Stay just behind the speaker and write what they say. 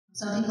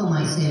Some people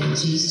might say, well,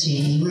 geez,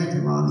 Jane, you were at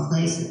the wrong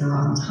place at the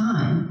wrong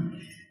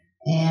time.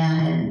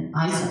 And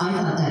I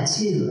thought that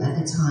too at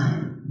the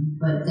time.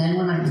 But then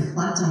when I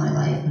reflect on my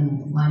life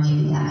and why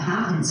maybe that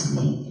happened to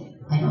me,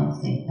 I don't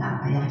think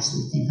that. I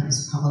actually think I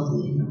was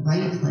probably in the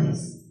right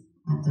place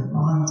at the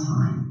wrong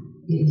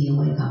time. Give me a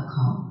wake-up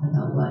call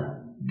about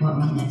what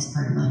my next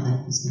part of my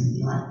life was going to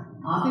be like.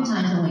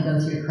 Oftentimes when we go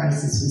through a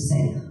crisis, we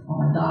say, oh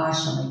my gosh,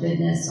 oh my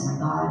goodness, oh my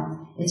God.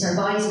 It's our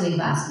body's way of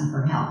asking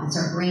for help. It's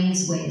our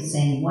brain's way of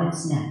saying,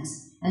 what's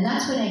next? And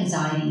that's what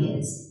anxiety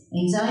is.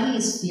 Anxiety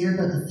is fear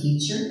about the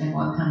future and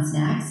what comes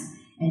next,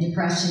 and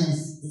depression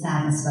is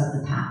sadness about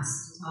the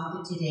past. The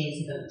topic today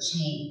is about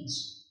change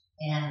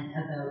and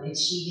about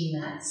achieving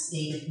that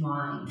state of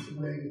mind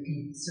where you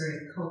can sort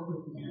of cope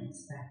with the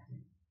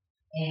unexpected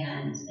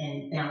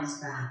and bounce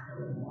back a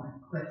little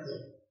more quickly.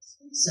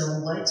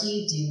 So what do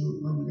you do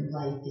when your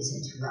life is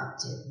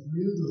interrupted,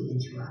 rudely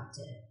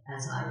interrupted,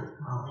 as I would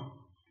call it?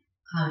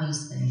 How do you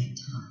spend your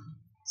time?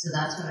 So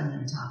that's what I'm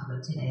going to talk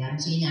about today. I'm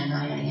Jane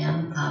Enright. I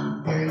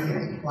am very,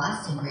 very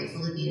blessed and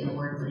grateful to be an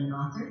award-winning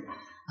author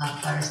of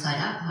Fireside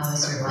Up, How I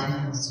Survived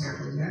My Most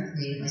Terrible Year and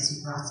Created My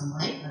Super Awesome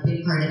Life. A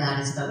big part of that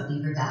is about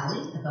Beaver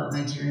Valley, about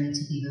my journey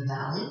to Beaver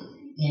Valley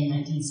in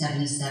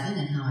 1977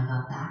 and how I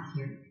got back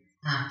here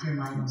after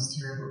my most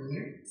terrible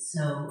year.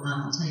 So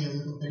I'll tell you a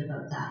little bit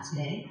about that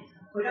today.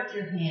 Put up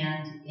your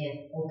hand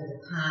if over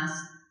the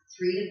past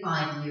 3 to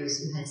 5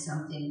 years you had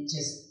something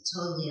just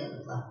totally out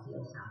of left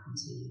field happen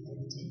to you that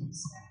you didn't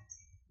expect.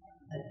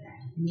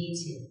 Okay, me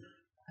too.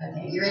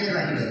 Okay, you're in the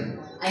right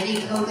room. I think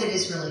COVID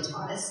has really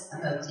taught us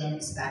about the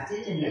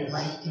unexpected and that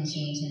life can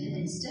change in an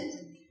instant,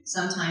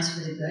 sometimes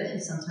for the good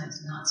and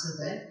sometimes not so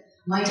good.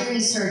 My journey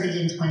started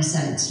in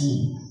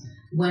 2017.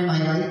 When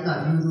my life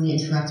got rudely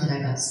interrupted,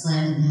 I got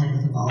slammed in the head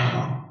with a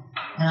volleyball.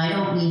 And I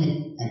don't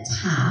mean a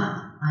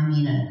tap, I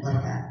mean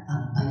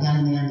a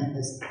young man that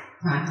was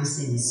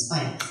practicing his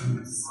spikes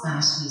and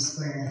smashed me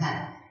square in the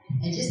head.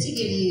 And just to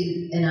give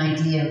you an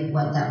idea of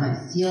what that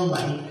might feel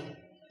like,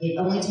 it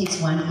only takes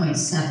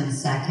 1.7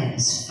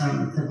 seconds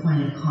from the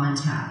point of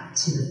contact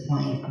to the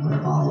point where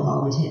a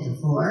volleyball would hit the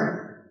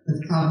floor. But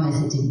the problem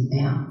is it didn't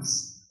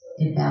bounce.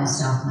 It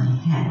bounced off my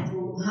head.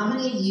 How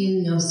many of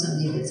you know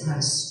somebody that's had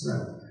a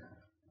stroke?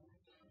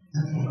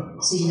 Okay,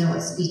 so you know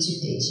what speech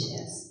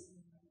aphasia is.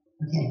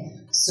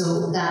 Okay,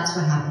 so that's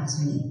what happened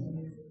to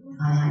me.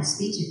 I had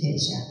speech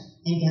aphasia.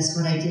 And guess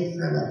what I did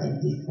for a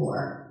living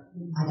before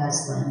I got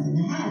slammed in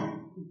the head?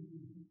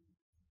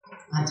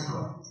 I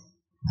talked.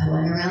 I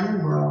went around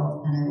the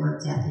world and I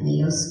worked at the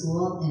NATO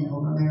school in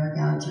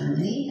Obermergau,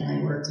 Germany, and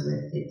I worked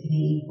with the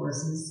Canadian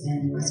Forces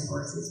and U.S.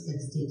 Forces for the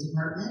State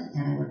Department,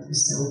 and I worked for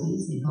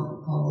Sobeys and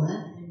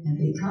Coca-Cola and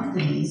big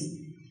companies,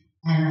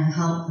 and I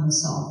helped them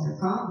solve their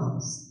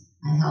problems.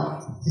 I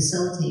helped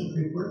facilitate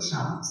group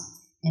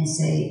workshops and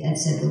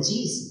said, well,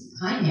 geez,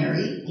 hi,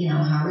 Mary,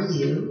 how are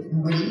you?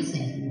 And what are you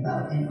thinking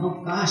about? And,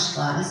 oh, gosh,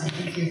 Gladys, I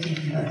think you're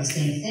thinking about the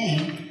same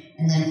thing.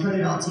 And then put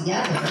it all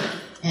together.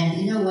 And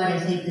you know what? I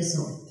think this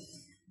will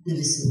be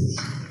the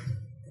solution.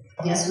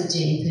 Guess what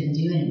Jane couldn't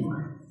do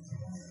anymore?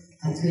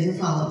 I couldn't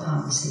follow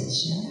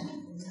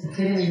conversation. I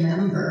couldn't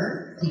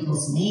remember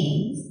people's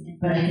names.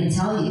 But I can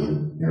tell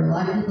you, there were a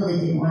lot of people that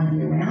didn't want to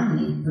be around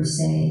me, per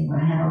se, when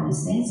I had all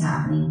these things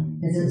happening,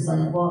 because it was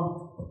like,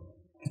 well,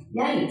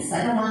 yikes,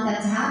 I don't want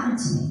that to happen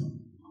to me.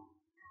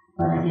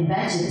 But I can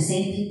bet you the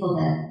same people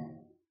that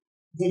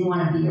didn't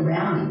want to be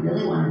around me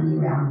really want to be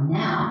around me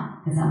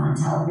now, because I'm on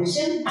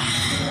television,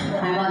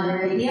 I'm on the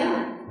radio,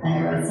 and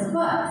I wrote some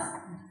books.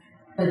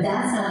 But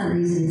that's not the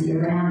reason to be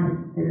around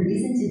me. The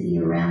reason to be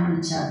around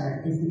each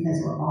other is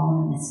because we're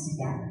all in this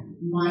together.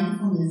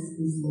 Mindfulness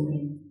is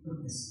living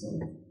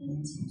purposefully and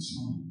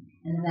intentionally.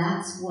 And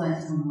that's what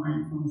a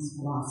mindfulness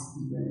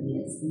philosophy really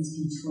is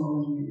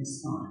controlling your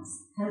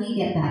response. How do you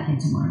get back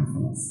into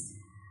mindfulness?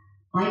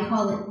 I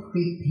call it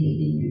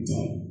pre-paving your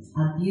day.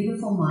 A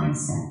beautiful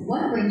mindset.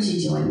 What brings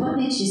you joy? What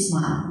makes you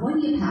smile? What are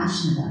you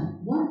passionate about?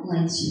 What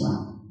lights you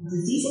up?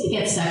 It's easy to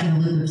get stuck in a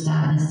loop of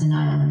sadness,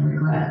 denial, and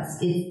regrets.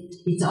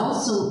 It's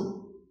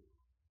also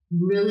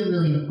really,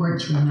 really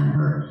important to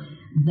remember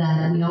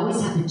that we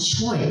always have a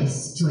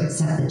choice to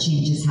accept that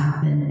changes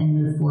happen and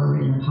move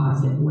forward in a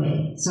positive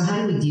way. So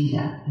how do we do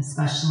that,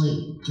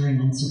 especially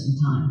during uncertain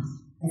times?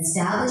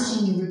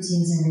 Establishing new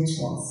routines and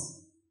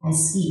rituals. I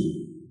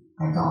ski,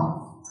 I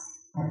golf,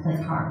 I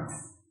play cards,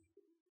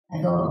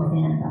 I go out with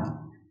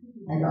Annabelle,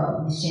 I go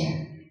out with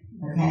Sharon,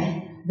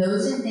 okay?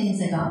 Those are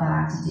things I got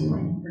back to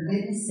doing. For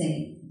goodness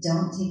sake,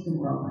 don't take the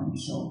world on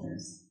your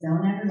shoulders.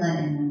 Don't ever let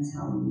anyone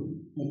tell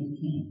you that you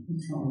can't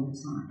control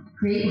your time.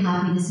 Create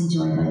happiness and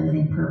joy by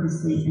living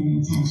purposely and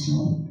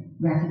intentionally.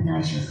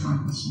 Recognize your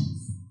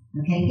accomplishments.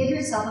 Okay? Give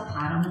yourself a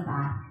pat on the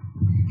back.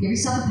 Give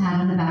yourself a pat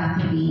on the back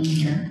for being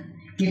here.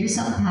 Give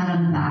yourself a pat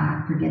on the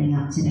back for getting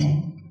up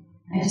today.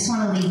 I just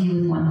want to leave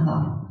you with one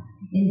thought.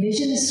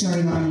 Envision the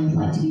storyline you'd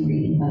like to be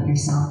reading about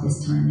yourself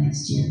this time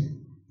next year.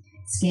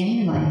 Scan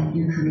your life,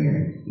 your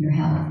career, your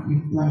health,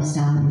 your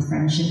lifestyle, your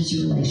friendships,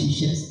 your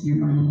relationships, your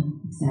money,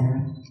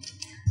 etc.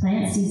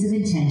 Plant seeds of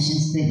intention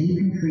so that you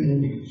can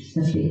create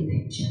the big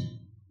picture.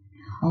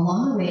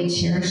 Along the way,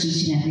 cherish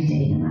each and every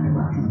day, no matter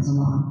what comes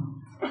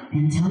along.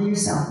 And tell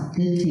yourself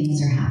good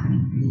things are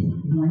happening for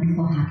you.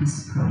 Wonderful, happy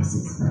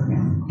surprises are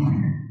around the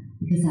corner.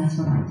 Because that's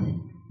what I did.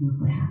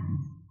 Look what happened.